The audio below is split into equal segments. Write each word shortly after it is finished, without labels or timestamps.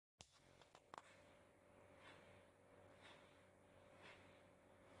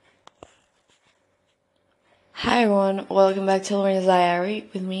Hi everyone, welcome back to Lorena's Diary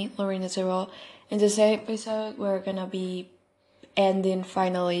with me, Lorena Zero. In this episode, we're gonna be ending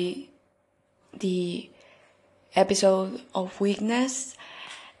finally the episode of weakness,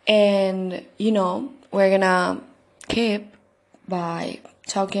 and we're gonna keep by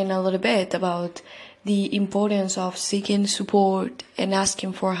talking a little bit about the importance of seeking support and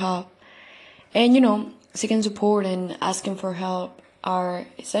asking for help. And seeking support and asking for help are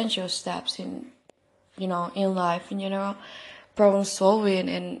essential steps in life in general, problem solving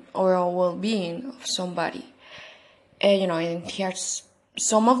and overall well-being of somebody. And here's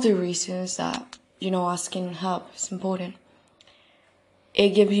some of the reasons that asking help is important.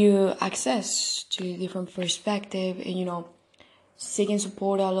 It gives you access to different perspective, and seeking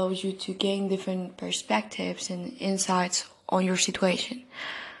support allows you to gain different perspectives and insights on your situation.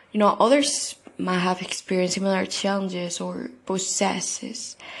 Others might have experienced similar challenges or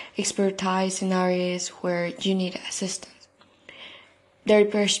possesses expertise in areas where you need assistance. Their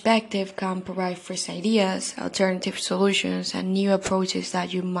perspective can provide fresh ideas, alternative solutions, and new approaches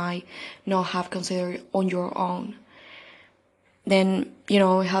that you might not have considered on your own. Then,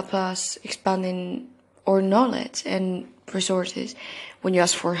 help us expanding our knowledge and resources. When you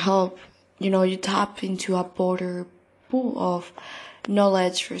ask for help, you tap into a broader pool of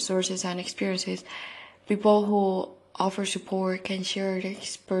knowledge, resources, and experiences. People who offer support can share their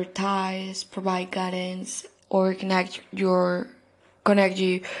expertise, provide guidance, or connect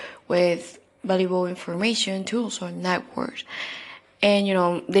you with valuable information, tools, or networks.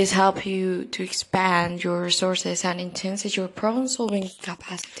 And this helps you to expand your resources and enhance your problem-solving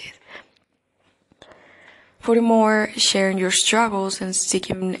capacity. Furthermore, sharing your struggles and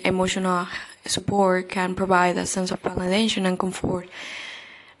seeking emotional support can provide a sense of validation and comfort,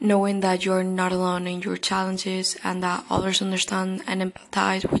 knowing that you're not alone in your challenges and that others understand and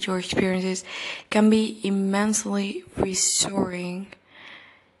empathize with your experiences can be immensely reassuring.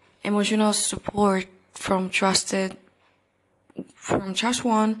 Emotional support from trusted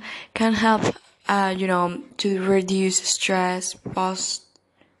one can help, to reduce stress,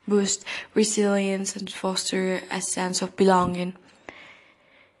 boost resilience, and foster a sense of belonging.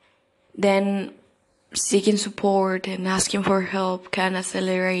 Then seeking support and asking for help can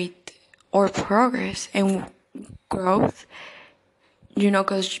accelerate our progress and growth,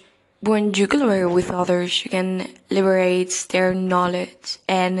 because when you collaborate with others, you can leverage their knowledge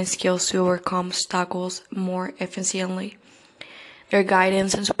and skills to overcome obstacles more efficiently. Their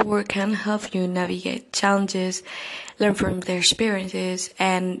guidance and support can help you navigate challenges, learn from their experiences,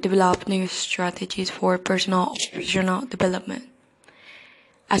 and develop new strategies for personal and professional development.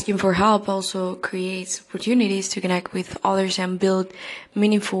 Asking for help also creates opportunities to connect with others and build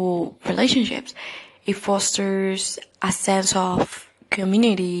meaningful relationships. It fosters a sense of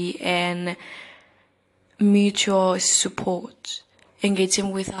community and mutual support.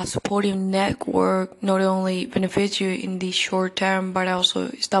 Engaging with a supportive network not only benefits you in the short term, but also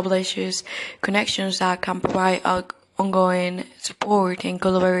establishes connections that can provide ongoing support and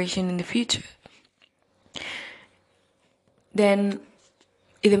collaboration in the future. Then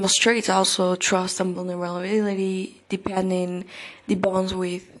it demonstrates also trust and vulnerability, depending the bonds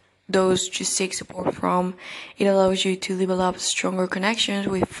with those you seek support from. It allows you to develop stronger connections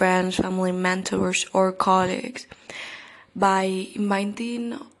with friends, family, mentors, or colleagues. By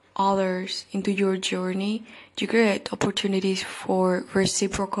inviting others into your journey, you create opportunities for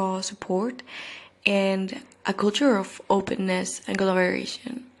reciprocal support and a culture of openness and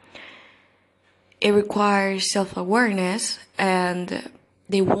collaboration. It requires self-awareness and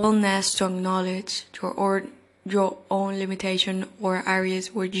the willingness to acknowledge your own limitation or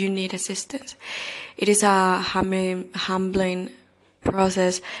areas where you need assistance. It is a humbling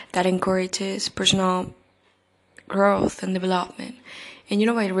process that encourages personal growth and development. And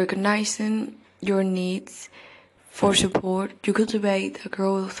by recognizing your needs for support, you cultivate a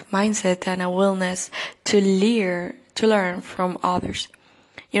growth mindset and a willingness to learn from others.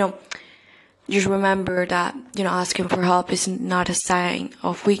 Just remember that, asking for help is not a sign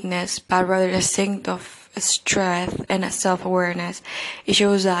of weakness, but rather a sign of strength and a self-awareness. It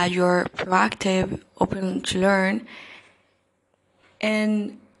shows that you're proactive, open to learn,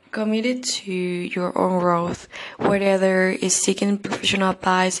 and committed to your own growth, whether it's seeking professional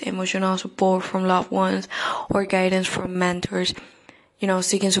advice, emotional support from loved ones, or guidance from mentors.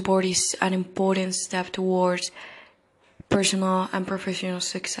 Seeking support is an important step towards personal and professional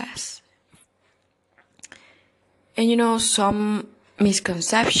success. And some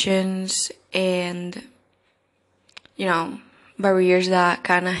misconceptions and, barriers that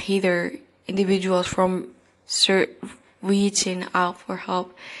kind of hinder individuals from reaching out for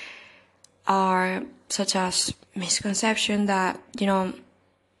help are such as misconception that,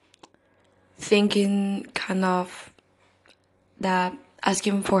 thinking kind of that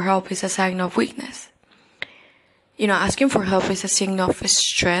asking for help is a sign of weakness. Asking for help is a signal of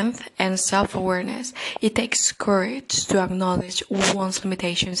strength and self-awareness. It takes courage to acknowledge one's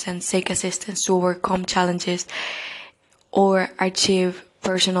limitations and seek assistance to overcome challenges or achieve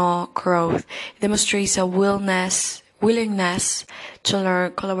personal growth. It demonstrates a willingness to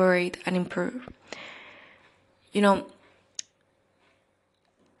learn, collaborate, and improve.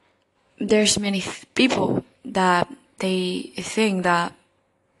 There's many people that they think that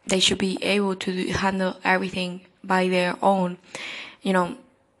they should be able to handle everything by their own.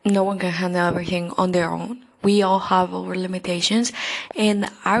 No one can handle everything on their own. We all have our limitations in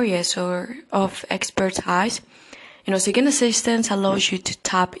areas of expertise. Seeking assistance allows you to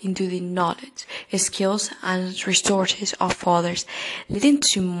tap into the knowledge, skills, and resources of others, leading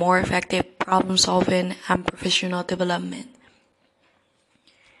to more effective problem solving and professional development.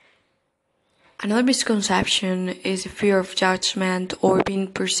 Another misconception is the fear of judgment or being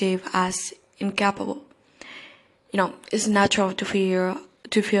perceived as incapable. It's natural to feel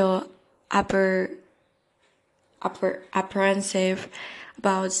apprehensive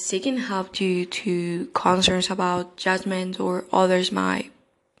about seeking help due to concerns about judgment or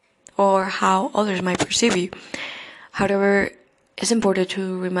how others might perceive you. However, it's important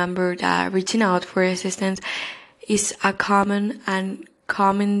to remember that reaching out for assistance is a common and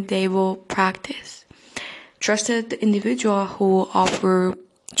commendable practice. Trusted individuals who offer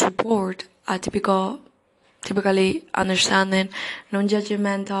support are typically understanding,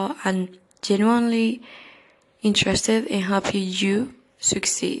 non-judgmental, and genuinely interested in helping you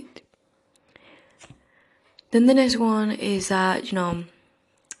succeed. Then the next one is that,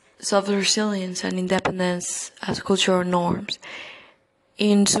 self-resilience and independence as cultural norms.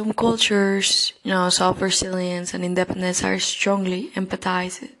 In some cultures, self-resilience and independence are strongly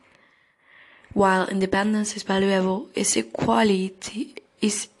empathized. While independence is valuable, it's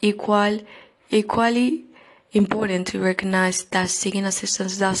equally important to recognize that seeking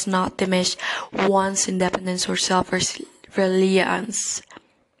assistance does not diminish one's independence or self-reliance.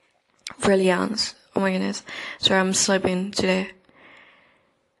 Oh my goodness. Sorry, I'm sleeping today.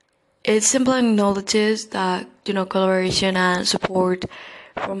 It simply acknowledges that, collaboration and support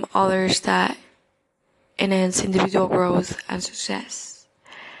from others that enhance individual growth and success.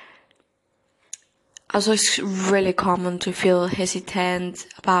 Also, it's really common to feel hesitant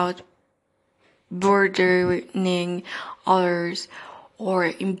about burdening others or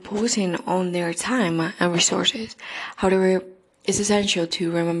imposing on their time and resources. However, it's essential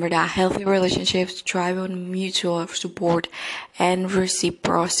to remember that healthy relationships thrive on mutual support and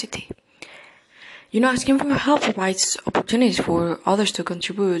reciprocity. Asking for help provides opportunities for others to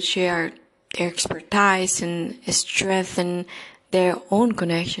contribute, share their expertise, and strengthen their own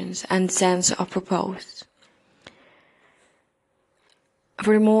connections and sense of purpose.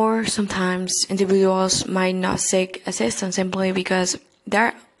 Furthermore, sometimes individuals might not seek assistance simply because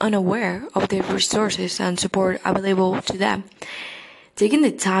they're unaware of the resources and support available to them. Taking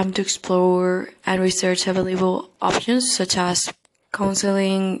the time to explore and research available options such as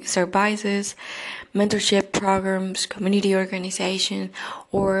counseling services, mentorship programs, community organizations,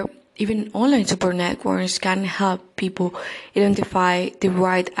 or even online support networks can help people identify the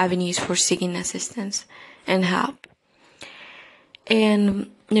right avenues for seeking assistance and help.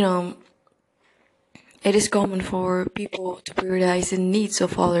 And, it is common for people to prioritize the needs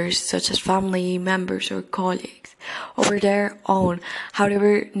of others, such as family members or colleagues, over their own.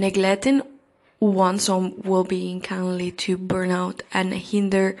 However, neglecting one's own well-being can lead to burnout and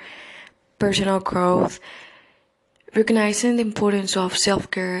hinder personal growth. Recognizing the importance of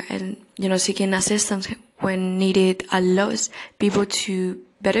self-care and, seeking assistance when needed allows people to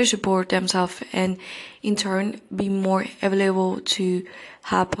better support themselves and, in turn, be more available to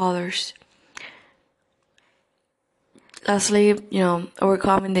help others. Lastly,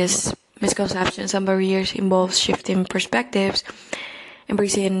 overcoming these misconceptions and barriers involves shifting perspectives,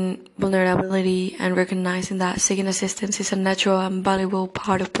 embracing vulnerability, and recognizing that seeking assistance is a natural and valuable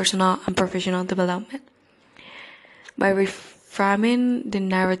part of personal and professional development. By reframing the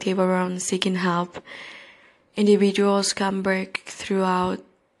narrative around seeking help, individuals can break through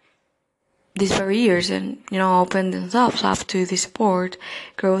these barriers and, open themselves up to the support,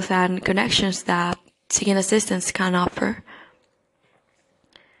 growth, and connections that seeking assistance can offer.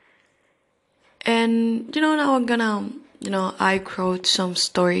 And, now I'm gonna, I wrote some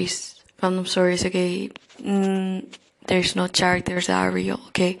stories, random stories, okay? There's no characters that are real,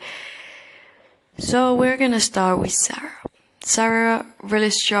 okay? So we're gonna start with Sarah. Sarah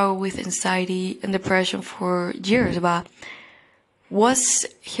really struggled with anxiety and depression for years, but was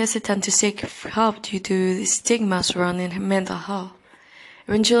hesitant to seek help due to the stigma surrounding her mental health.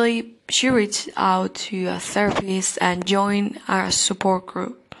 Eventually, she reached out to a therapist and joined a support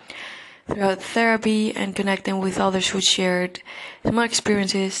group. Throughout therapy and connecting with others who shared similar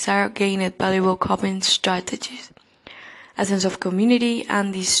experiences, Sarah gained valuable coping strategies, a sense of community,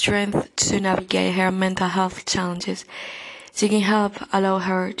 and the strength to navigate her mental health challenges. Seeking help allowed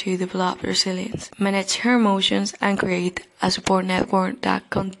her to develop resilience, manage her emotions, and create a support network that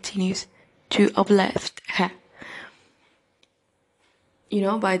continues to uplift her.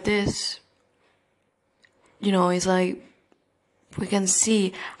 By this, it's like we can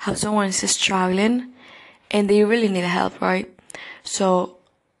see how someone is struggling and they really need help, right? So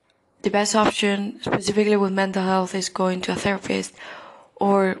the best option, specifically with mental health, is going to a therapist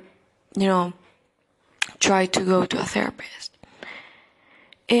or, try to go to a therapist.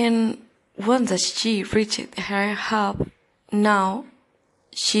 And once that she reached her help, now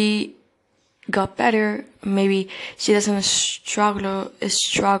she got better. Maybe she doesn't struggle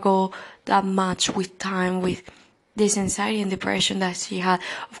that much with time with this anxiety and depression that she had.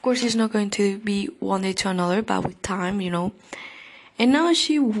 Of course, it's not going to be one day to another, but with time, And now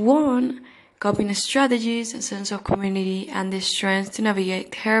she won coping strategies, a sense of community, and the strength to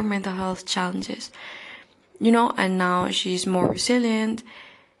navigate her mental health challenges. And now she's more resilient.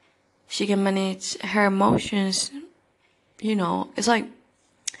 She can manage her emotions. It's like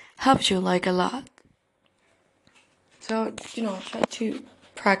helps you like a lot. So, try to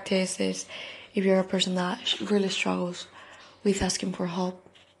practice this if you're a person that really struggles with asking for help.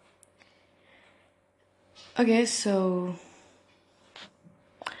 Okay, so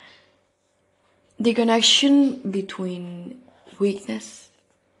the connection between weakness,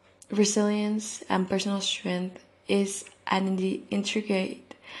 resilience, and personal strength is an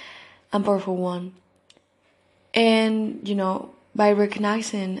intricate and powerful one. And, by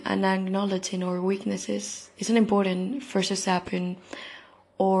recognizing and acknowledging our weaknesses is an important first step in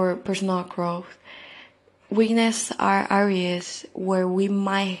our personal growth. Weaknesses are areas where we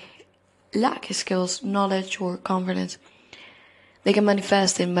might lack skills, knowledge, or confidence. They can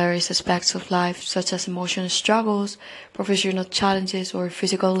manifest in various aspects of life, such as emotional struggles, professional challenges, or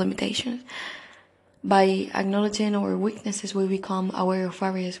physical limitations. By acknowledging our weaknesses, we become aware of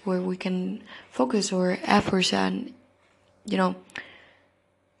areas where we can focus our efforts and,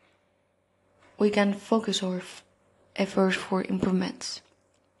 we can focus our efforts for improvements.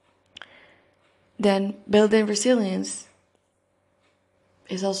 Then building resilience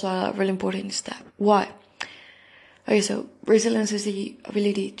is also a really important step. Why? Okay, so resilience is the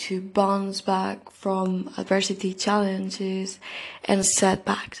ability to bounce back from adversity, challenges, and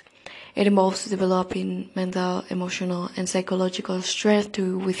setbacks. It involves developing mental, emotional, and psychological strength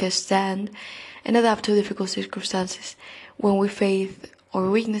to withstand and adapt to difficult circumstances. When we face our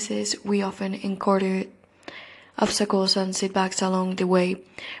weaknesses, we often encounter obstacles and setbacks along the way.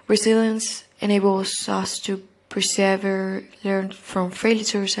 Resilience enables us to persevere, learn from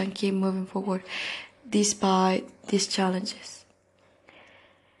failures, and keep moving forward despite these challenges.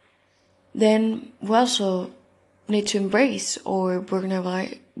 Then we also need to embrace our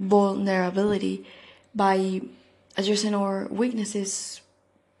vulnerability by addressing our weaknesses.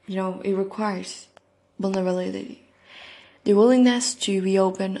 It requires vulnerability. The willingness to be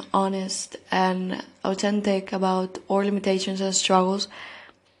open, honest, and authentic about our limitations and struggles.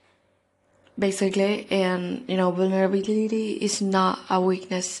 Basically, and vulnerability is not a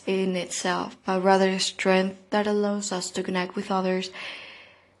weakness in itself, but rather a strength that allows us to connect with others,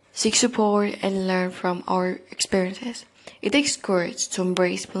 seek support, and learn from our experiences. It takes courage to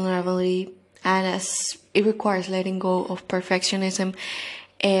embrace vulnerability, and as it requires letting go of perfectionism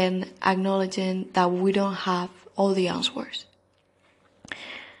and acknowledging that we don't have all the answers.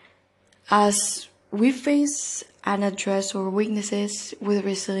 As we face and address our weaknesses with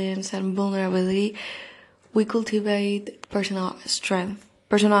resilience and vulnerability, we cultivate personal strength.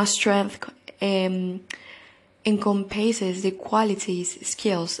 Personal strength encompasses the qualities,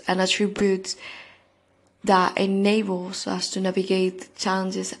 skills, and attributes that enables us to navigate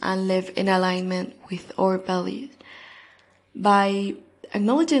challenges and live in alignment with our values. By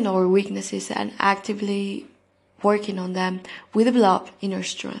acknowledging our weaknesses and actively working on them, we develop inner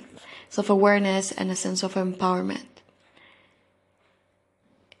strength, self-awareness, and a sense of empowerment.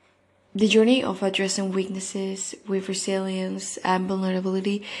 The journey of addressing weaknesses with resilience and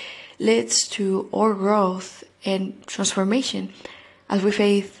vulnerability leads to our growth and transformation. As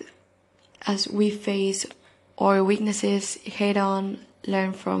we face our weaknesses head on,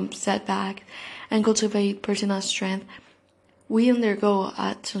 learn from setbacks, and cultivate personal strength, we undergo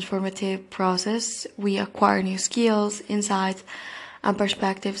a transformative process. We acquire new skills, insights, and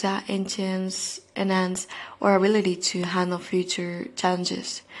perspectives that enhance our ability to handle future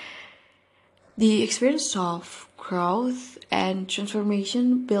challenges. The experience of growth and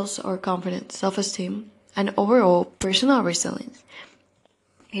transformation builds our confidence, self-esteem, and overall personal resilience.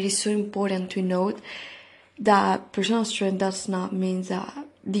 It is so important to note that personal strength does not mean that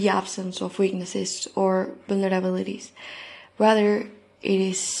the absence of weaknesses or vulnerabilities. Rather, it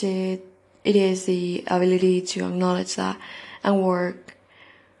is the ability to acknowledge that and work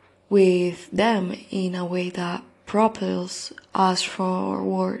with them in a way that propels us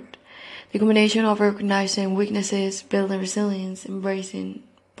forward. The combination of recognizing weaknesses, building resilience, embracing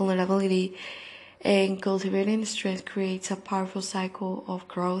vulnerability, and cultivating strength creates a powerful cycle of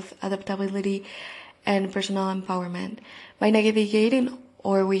growth, adaptability, and personal empowerment. By navigating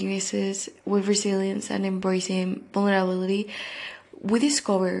our weaknesses with resilience and embracing vulnerability, we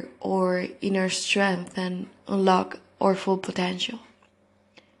discover our inner strength and unlock our full potential.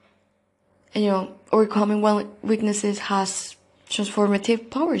 And overcoming weaknesses has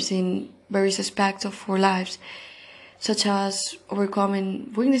transformative powers in various aspects of our lives, such as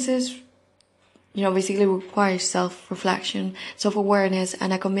overcoming weaknesses, basically requires self-reflection, self-awareness,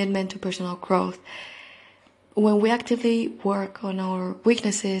 and a commitment to personal growth. When we actively work on our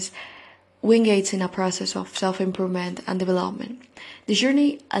weaknesses, we engage in a process of self-improvement and development. This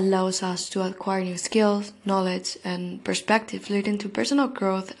journey allows us to acquire new skills, knowledge, and perspectives, leading to personal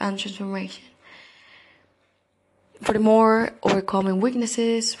growth and transformation. Furthermore, overcoming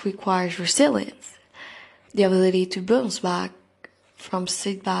weaknesses requires resilience, the ability to bounce back from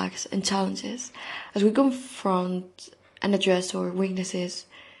setbacks and challenges. As we confront and address our weaknesses,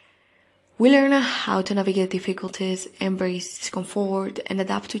 we learn how to navigate difficulties, embrace discomfort, and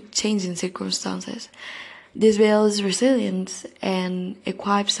adapt to changing circumstances. This builds resilience and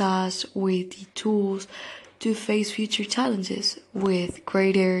equips us with the tools to face future challenges with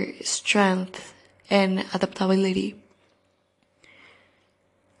greater strength and adaptability.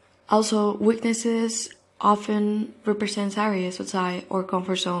 Also, weaknesses often represent areas outside our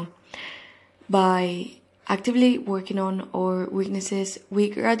comfort zone. By actively working on our weaknesses, we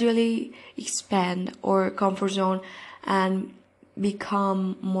gradually expand our comfort zone and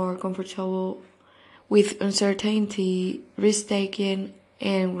become more comfortable with uncertainty, risk-taking,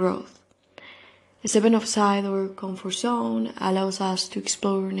 and growth. Stepping outside our comfort zone allows us to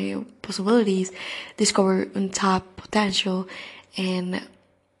explore new possibilities, discover untapped potential, and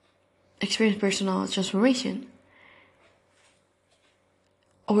experience personal transformation.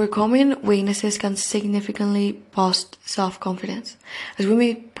 Overcoming weaknesses can significantly boost self-confidence as we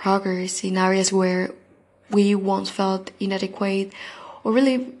make progress in areas where we once felt inadequate or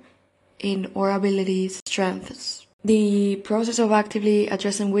believe in our abilities, strengths. The process of actively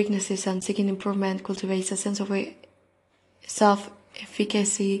addressing weaknesses and seeking improvement cultivates a sense of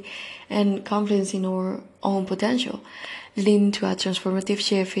self-efficacy and confidence in our own potential, leading to a transformative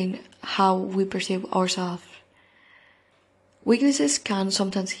shift in how we perceive ourselves. Weaknesses can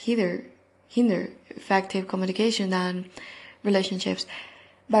sometimes hinder effective communication and relationships.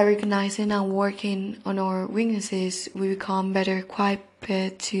 By recognizing and working on our weaknesses, we become better equipped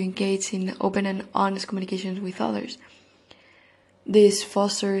to engage in open and honest communications with others. This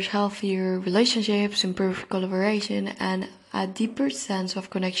fosters healthier relationships, improved collaboration, and a deeper sense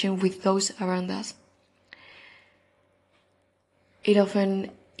of connection with those around us. It often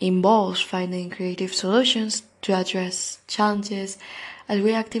involves finding creative solutions to address challenges. As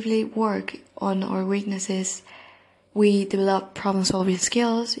we actively work on our weaknesses, we develop problem-solving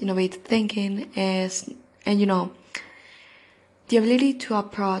skills, innovative thinking, and the ability to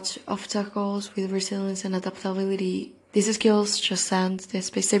approach obstacles with resilience and adaptability. These skills transcend the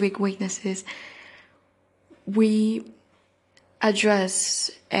specific weaknesses we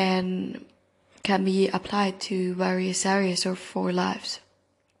address and can be applied to various areas of our lives.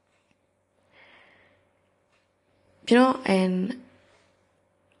 And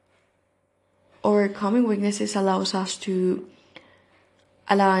overcoming weaknesses allows us to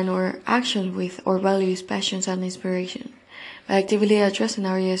align our actions with our values, passions, and inspiration. By actively addressing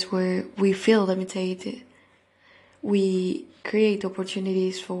areas where we feel limited, we create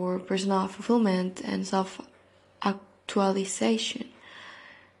opportunities for personal fulfillment and self-actualization.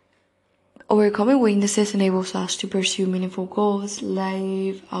 Overcoming weaknesses enables us to pursue meaningful goals,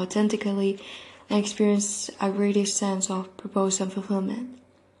 live authentically, and experience a greater sense of purpose and fulfillment.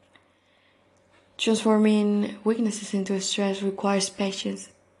 Transforming weaknesses into strength requires patience,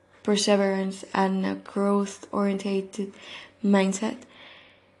 perseverance, and a growth-oriented mindset.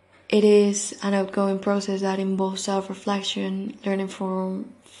 It is an ongoing process that involves self-reflection, learning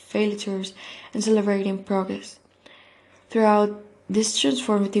from failures, and celebrating progress. Throughout this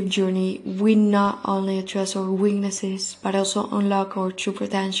transformative journey, we not only address our weaknesses, but also unlock our true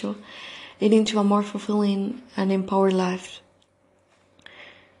potential, leading to a more fulfilling and empowered life.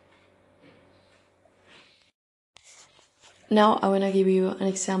 Now I want to give you an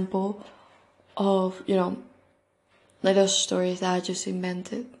example of, little stories that I just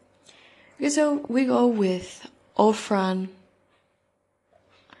invented. Okay, so we go with old friend,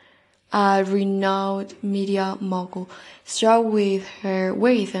 a renowned media mogul, struggled with her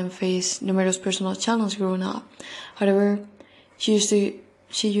weight and faced numerous personal challenges growing up. However, she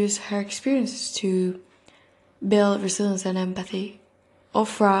used her experiences to build resilience and empathy.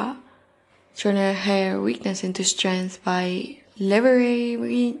 Ofra turned her weakness into strength by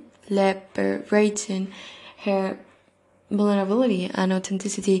liberating her vulnerability and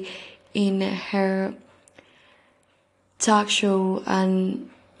authenticity in her talk show and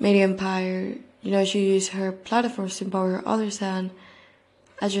media empire. She used her platforms to empower others and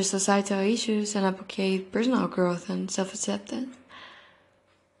address societal issues and advocate personal growth and self-acceptance.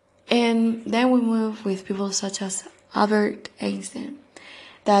 And then we move with people such as Albert Einstein.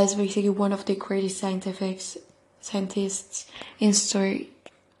 That is basically one of the greatest scientists in history.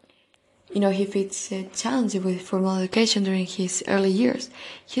 He faced challenges with formal education during his early years.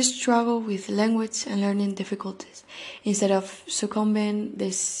 He struggled with language and learning difficulties. Instead of succumbing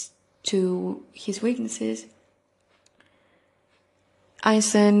to his weaknesses,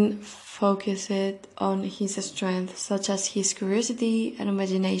 Einstein focused on his strengths, such as his curiosity and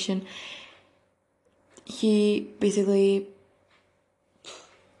imagination. He basically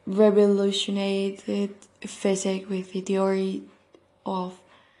revolutionized physics with the theory of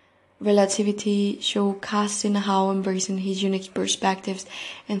relativity, showcasing how embracing his unique perspectives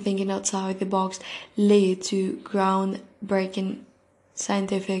and thinking outside the box lead to groundbreaking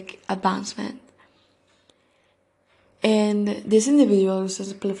scientific advancement. And this individual also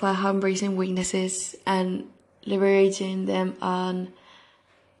exemplifies how embracing weaknesses and liberating them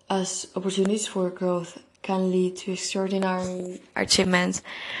as opportunities for growth can lead to extraordinary achievements.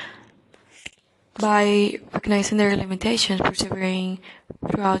 By recognizing their limitations, persevering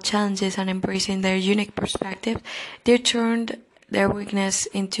throughout challenges, and embracing their unique perspective, they turned their weakness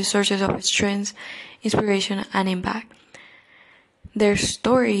into sources of strength, inspiration, and impact. Their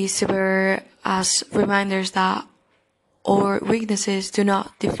stories serve as reminders that our weaknesses do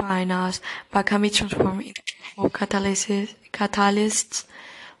not define us, but can be transformed into catalysts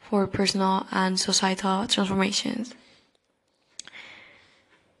for personal and societal transformations.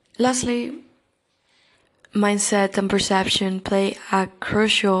 Lastly, mindset and perception play a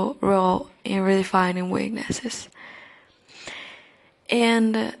crucial role in redefining weaknesses.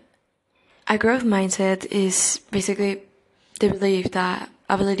 And a growth mindset is basically the belief that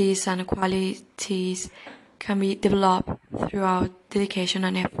abilities and qualities can be developed throughout dedication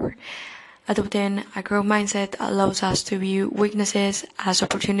and effort. Adopting a growth mindset allows us to view weaknesses as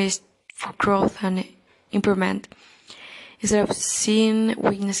opportunities for growth and improvement. Instead of seeing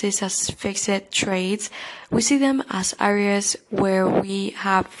weaknesses as fixed traits, we see them as areas where we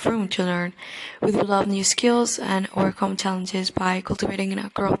have room to learn. We develop new skills and overcome challenges by cultivating a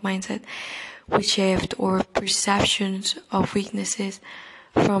growth mindset. We shift our perceptions of weaknesses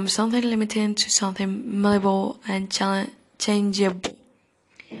from something limiting to something malleable and changeable.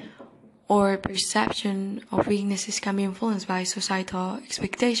 Our perception of weaknesses can be influenced by societal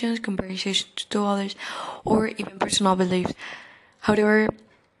expectations, comparisons to others, or even personal beliefs. However,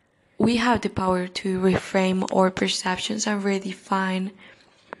 we have the power to reframe our perceptions and redefine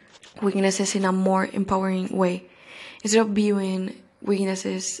weaknesses in a more empowering way. Instead of viewing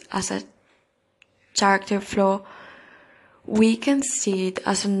weaknesses as a character flaw, we can see it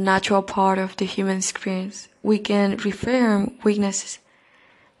as a natural part of the human experience. We can reframe weaknesses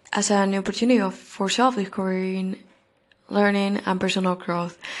as an opportunity for self-discovery, learning, and personal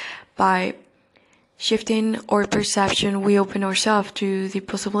growth. By shifting our perception, we open ourselves to the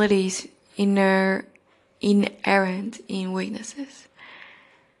possibilities inherent in weaknesses.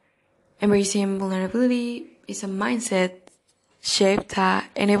 Embracing vulnerability is a mindset shift that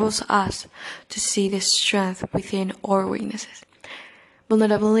enables us to see the strength within our weaknesses.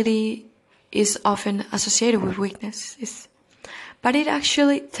 Vulnerability is often associated with weaknesses, but it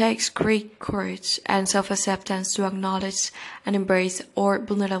actually takes great courage and self-acceptance to acknowledge and embrace our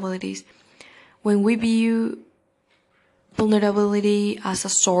vulnerabilities. When we view vulnerability as a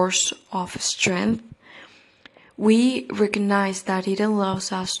source of strength, we recognize that it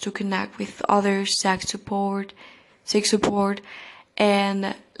allows us to connect with others, seek support,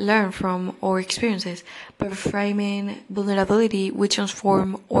 and learn from our experiences. By reframing vulnerability, we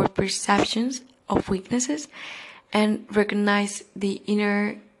transform our perceptions of weaknesses and recognize the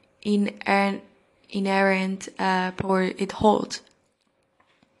inherent power it holds.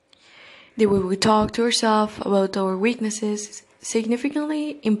 The way we talk to ourselves about our weaknesses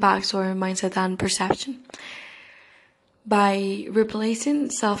significantly impacts our mindset and perception. By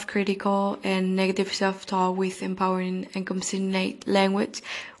replacing self-critical and negative self-talk with empowering and compassionate language,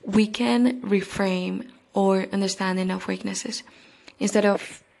 we can reframe our understanding of weaknesses. Instead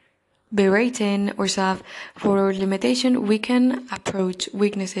of berating ourselves for our limitation, we can approach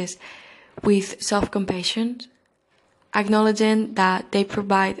weaknesses with self-compassion, acknowledging that they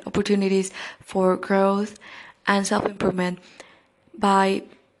provide opportunities for growth and self-improvement. By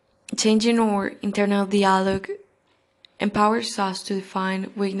changing our internal dialogue, empowers us to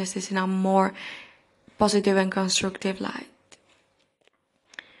define weaknesses in a more positive and constructive light.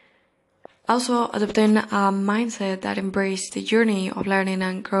 Also, adopting a mindset that embraces the journey of learning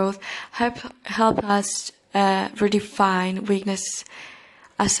and growth help us redefine weakness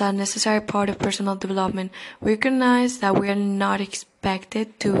as a necessary part of personal development. We recognize that we are not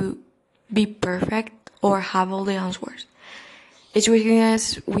expected to be perfect or have all the answers. Each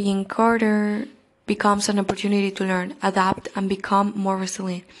weakness we encounter becomes an opportunity to learn, adapt, and become more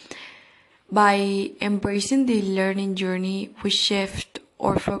resilient. By embracing the learning journey, we shift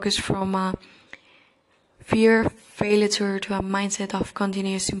our focus from a fear of failure to a mindset of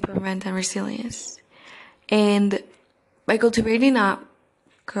continuous improvement and resilience. And by cultivating a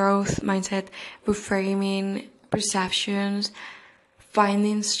growth mindset, reframing perceptions,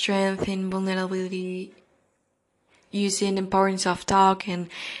 finding strength in vulnerability, using empowering self-talk and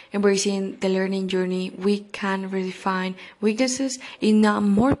embracing the learning journey, we can redefine weaknesses in a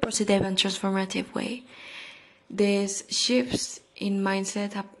more positive and transformative way. This shifts in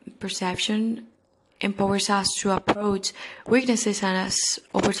mindset and perception empowers us to approach weaknesses as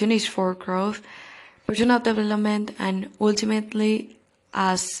opportunities for growth, personal development, and ultimately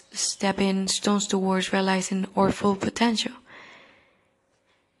as stepping stones towards realizing our full potential.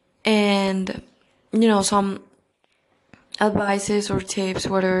 And, some advices or tips,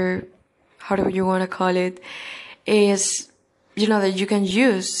 however you want to call it, is, that you can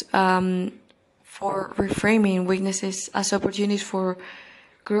use for reframing weaknesses as opportunities for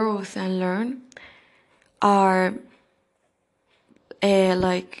growth and learn are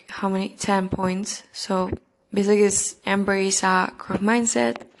 10 points. So basically it's embrace a growth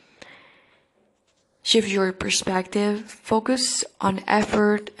mindset, shift your perspective, focus on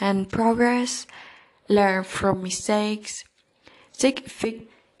effort and progress, learn from mistakes, seek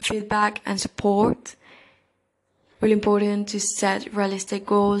feedback and support. Really important to set realistic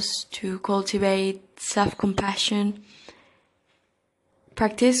goals, to cultivate self-compassion,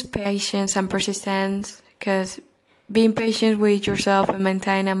 practice patience and persistence, because being patient with yourself and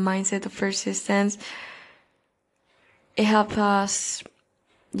maintaining a mindset of persistence, it helps us,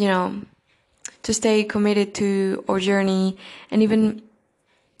 to stay committed to our journey, and even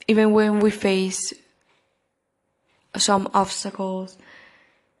when we face some obstacles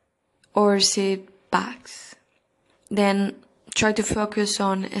or setbacks, then try to focus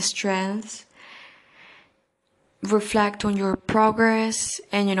on strengths, reflect on your progress,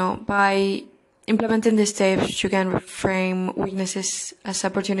 and by implementing these steps, you can reframe weaknesses as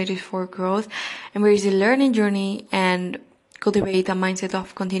opportunities for growth, embrace the learning journey, and cultivate a mindset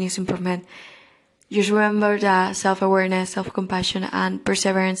of continuous improvement. Just remember that self-awareness, self-compassion, and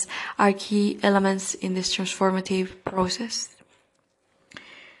perseverance are key elements in this transformative process.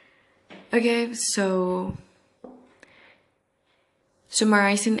 Okay, so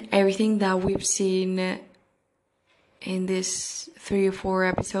summarizing everything that we've seen in these 3 or 4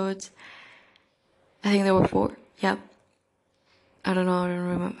 episodes, I think there were 4, yeah. I don't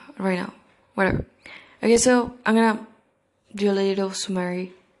remember right now, whatever. Okay, so I'm gonna do a little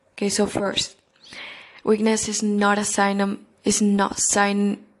summary. Okay, so first, weakness is not synonymous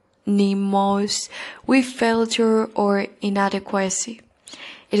with failure or inadequacy.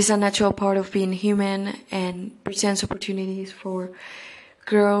 It is a natural part of being human and presents opportunities for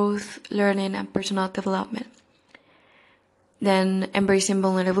growth, learning, and personal development. Then embracing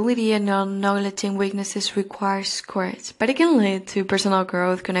vulnerability and acknowledging weaknesses requires courage, but it can lead to personal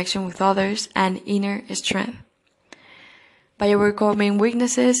growth, connection with others, and inner strength. By overcoming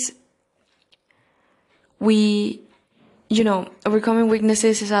weaknesses, overcoming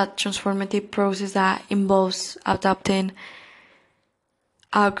weaknesses is a transformative process that involves adopting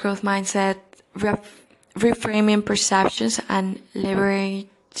a growth mindset, reframing perceptions, and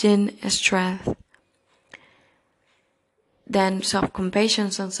leveraging strength. Then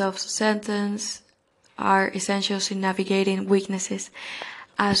self-compassion and self-acceptance are essentials in navigating weaknesses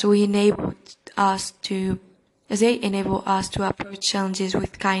as they enable us to approach challenges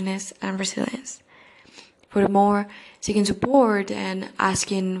with kindness and resilience. Furthermore, seeking support and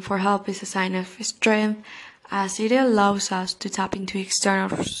asking for help is a sign of strength, as it allows us to tap into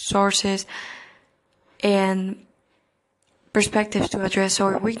external sources and perspectives to address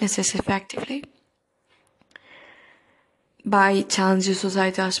our weaknesses effectively. By challenging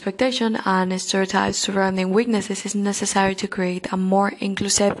societal expectations and stereotypes surrounding weaknesses, is necessary to create a more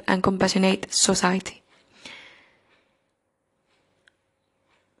inclusive and compassionate society.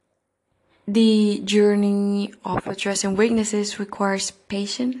 The journey of addressing weaknesses requires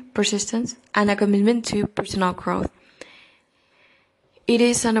patience, persistence, and a commitment to personal growth. It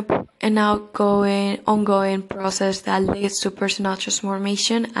is an ongoing process that leads to personal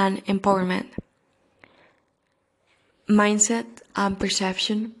transformation and empowerment. Mindset and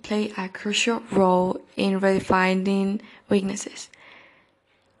perception play a crucial role in redefining weaknesses.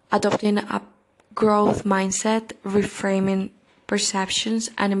 Adopting a growth mindset, reframing perceptions,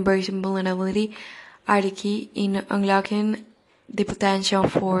 and embracing vulnerability are the key in unlocking the potential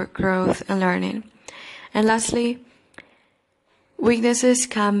for growth and learning. And lastly, weaknesses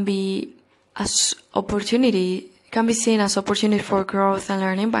can be seen as opportunity for growth and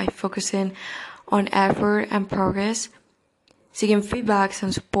learning by focusing on effort and progress, seeking feedbacks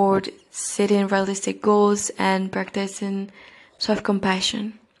and support, setting realistic goals, and practicing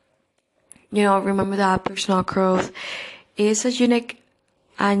self-compassion. Remember that personal growth is a unique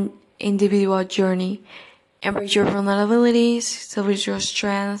and individual journey. Embrace your vulnerabilities, celebrate your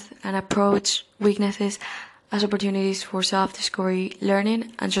strength, and approach weaknesses as opportunities for self-discovery,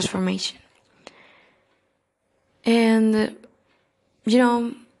 learning, and transformation. And,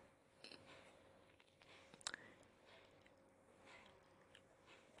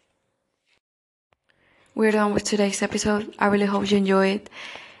 we're done with today's episode. I really hope you enjoyed it.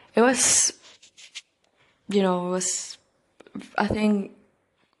 It was, I think,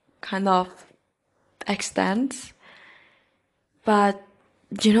 kind of extensive. But,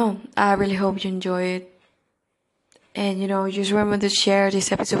 I really hope you enjoy it. And, just remember to share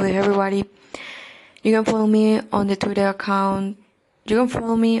this episode with everybody. You can follow me on the Twitter account. You can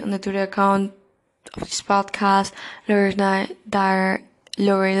follow me on the Twitter account of this podcast,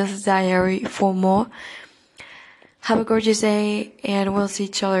 Lorena's Diary, for more. Have a gorgeous day, and we'll see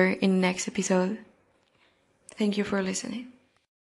each other in the next episode. Thank you for listening.